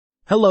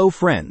Hello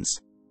friends.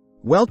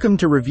 Welcome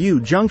to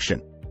Review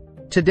Junction.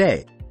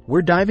 Today,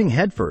 we're diving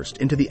headfirst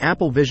into the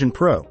Apple Vision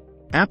Pro,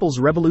 Apple's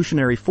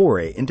revolutionary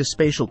foray into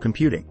spatial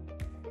computing.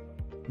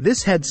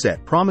 This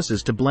headset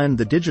promises to blend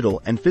the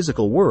digital and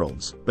physical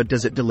worlds, but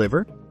does it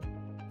deliver?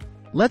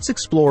 Let's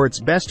explore its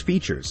best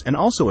features and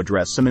also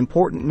address some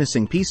important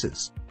missing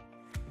pieces.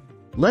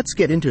 Let's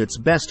get into its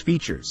best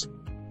features.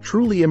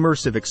 Truly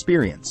immersive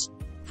experience.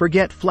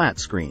 Forget flat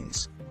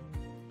screens.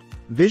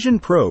 Vision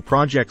Pro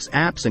projects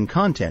apps and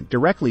content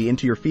directly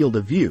into your field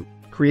of view,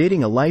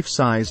 creating a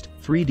life-sized,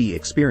 3D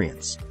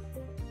experience.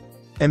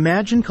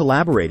 Imagine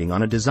collaborating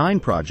on a design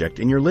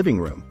project in your living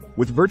room,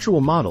 with virtual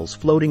models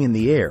floating in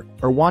the air,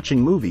 or watching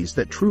movies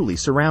that truly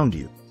surround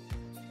you.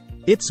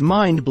 It's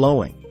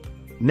mind-blowing.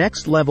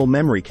 Next-level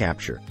memory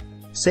capture.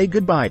 Say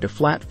goodbye to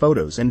flat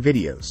photos and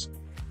videos.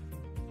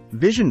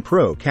 Vision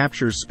Pro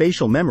captures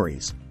spatial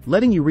memories,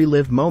 letting you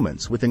relive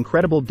moments with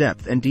incredible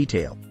depth and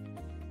detail.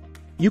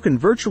 You can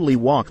virtually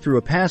walk through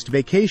a past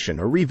vacation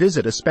or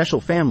revisit a special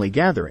family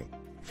gathering,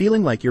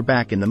 feeling like you're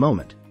back in the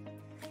moment.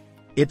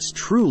 It's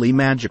truly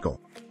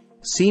magical.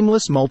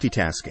 Seamless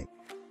multitasking.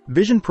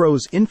 Vision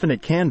Pro's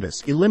infinite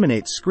canvas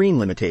eliminates screen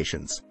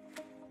limitations.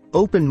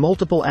 Open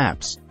multiple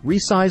apps,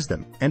 resize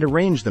them, and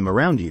arrange them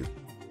around you.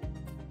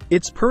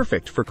 It's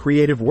perfect for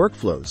creative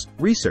workflows,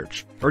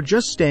 research, or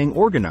just staying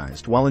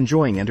organized while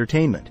enjoying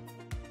entertainment.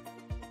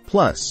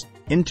 Plus,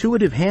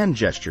 intuitive hand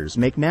gestures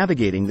make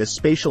navigating this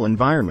spatial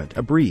environment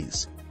a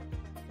breeze.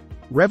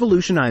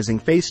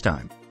 Revolutionizing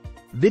FaceTime.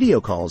 Video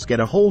calls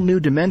get a whole new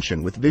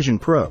dimension with Vision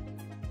Pro.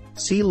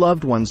 See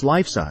loved ones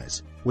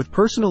life-size, with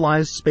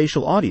personalized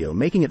spatial audio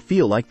making it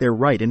feel like they're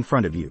right in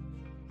front of you.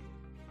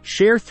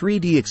 Share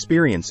 3D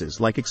experiences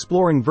like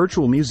exploring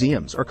virtual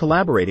museums or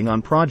collaborating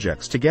on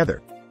projects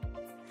together.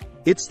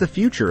 It's the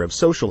future of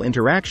social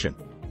interaction.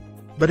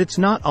 But it's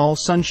not all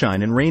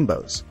sunshine and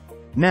rainbows.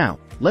 Now,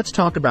 let's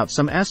talk about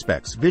some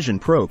aspects Vision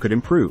Pro could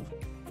improve.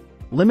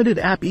 Limited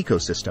app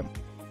ecosystem.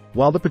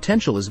 While the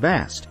potential is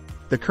vast,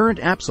 the current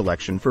app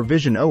selection for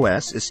Vision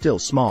OS is still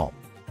small.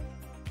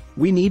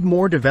 We need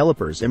more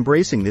developers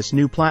embracing this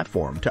new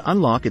platform to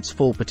unlock its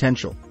full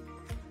potential.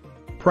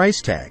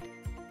 Price tag.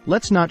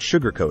 Let's not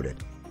sugarcoat it.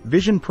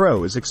 Vision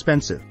Pro is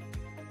expensive.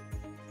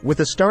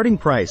 With a starting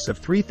price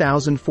of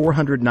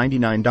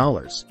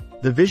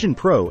 $3,499, the Vision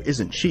Pro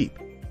isn't cheap.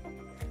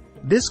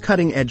 This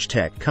cutting-edge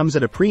tech comes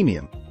at a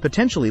premium,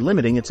 potentially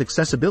limiting its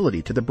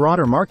accessibility to the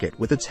broader market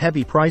with its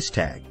heavy price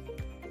tag.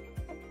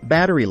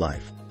 Battery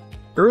life.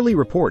 Early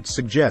reports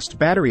suggest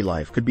battery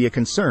life could be a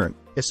concern,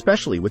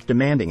 especially with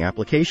demanding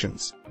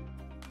applications.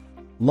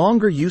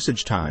 Longer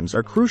usage times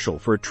are crucial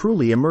for a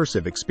truly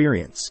immersive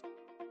experience.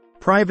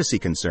 Privacy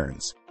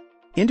concerns.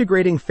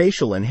 Integrating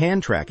facial and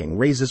hand tracking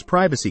raises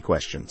privacy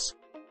questions.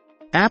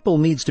 Apple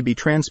needs to be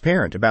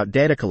transparent about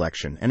data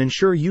collection and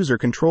ensure user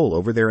control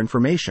over their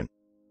information.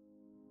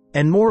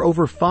 And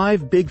moreover,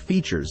 5 big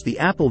features the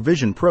Apple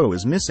Vision Pro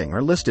is missing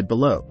are listed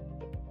below.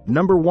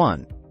 Number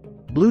 1.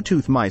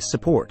 Bluetooth mice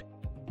support.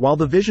 While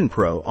the Vision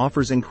Pro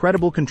offers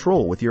incredible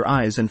control with your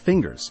eyes and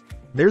fingers,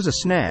 there's a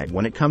snag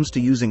when it comes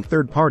to using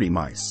third-party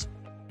mice.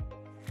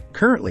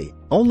 Currently,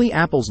 only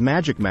Apple's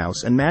Magic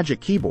Mouse and Magic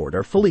Keyboard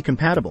are fully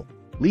compatible,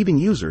 leaving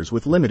users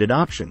with limited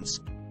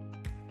options.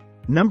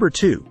 Number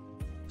 2.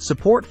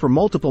 Support for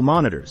multiple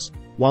monitors.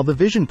 While the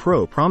Vision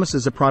Pro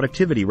promises a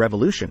productivity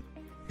revolution,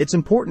 it's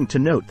important to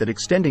note that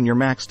extending your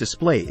Mac's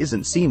display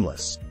isn't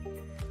seamless.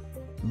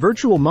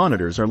 Virtual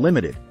monitors are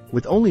limited,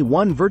 with only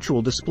one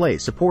virtual display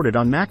supported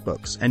on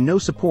MacBooks and no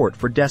support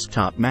for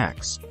desktop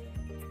Macs.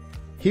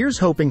 Here's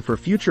hoping for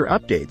future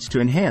updates to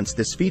enhance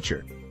this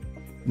feature.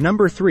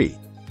 Number 3.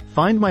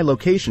 Find My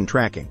location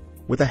tracking.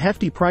 With a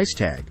hefty price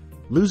tag,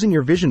 losing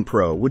your Vision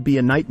Pro would be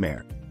a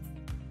nightmare.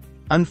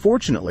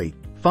 Unfortunately,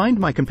 Find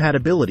My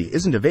compatibility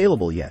isn't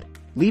available yet,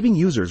 leaving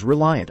users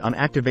reliant on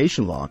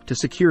activation lock to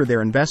secure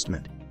their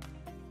investment.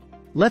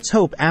 Let's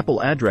hope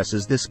Apple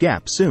addresses this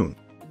gap soon.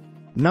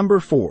 Number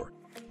 4.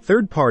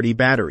 Third-party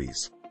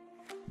batteries.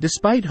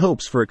 Despite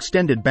hopes for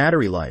extended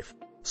battery life,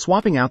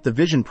 swapping out the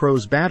Vision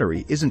Pro's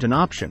battery isn't an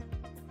option.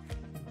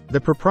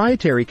 The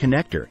proprietary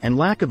connector and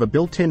lack of a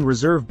built-in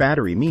reserve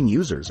battery mean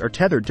users are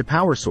tethered to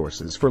power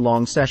sources for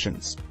long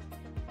sessions.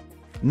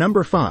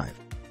 Number 5.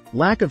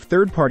 Lack of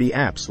third-party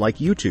apps like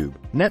YouTube,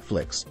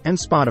 Netflix, and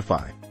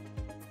Spotify.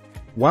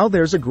 While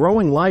there's a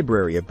growing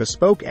library of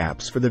bespoke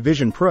apps for the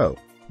Vision Pro,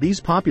 these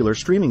popular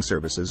streaming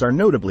services are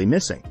notably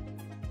missing.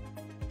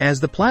 As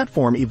the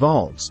platform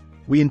evolves,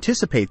 we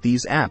anticipate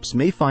these apps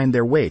may find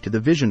their way to the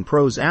Vision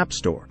Pro's App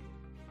Store.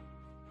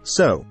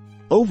 So,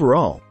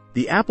 overall,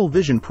 the Apple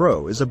Vision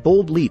Pro is a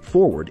bold leap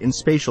forward in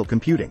spatial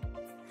computing.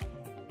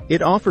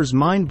 It offers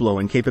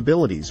mind-blowing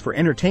capabilities for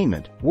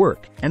entertainment,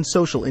 work, and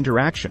social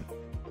interaction.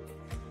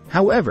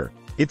 However,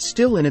 it's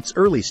still in its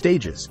early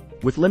stages,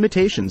 with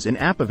limitations in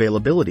app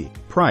availability,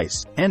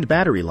 price, and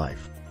battery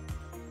life.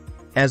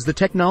 As the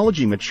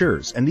technology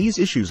matures and these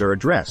issues are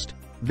addressed,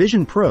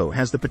 Vision Pro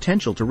has the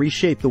potential to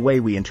reshape the way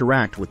we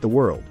interact with the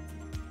world.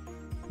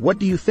 What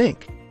do you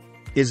think?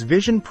 Is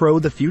Vision Pro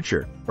the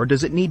future, or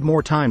does it need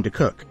more time to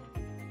cook?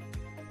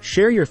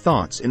 Share your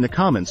thoughts in the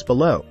comments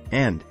below,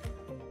 and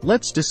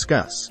let's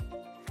discuss.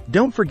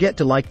 Don't forget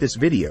to like this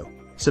video,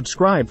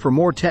 subscribe for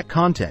more tech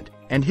content,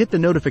 and hit the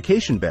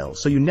notification bell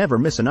so you never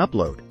miss an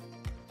upload.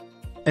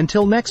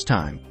 Until next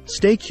time,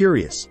 stay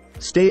curious,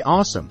 stay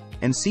awesome,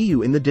 and see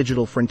you in the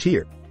digital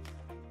frontier.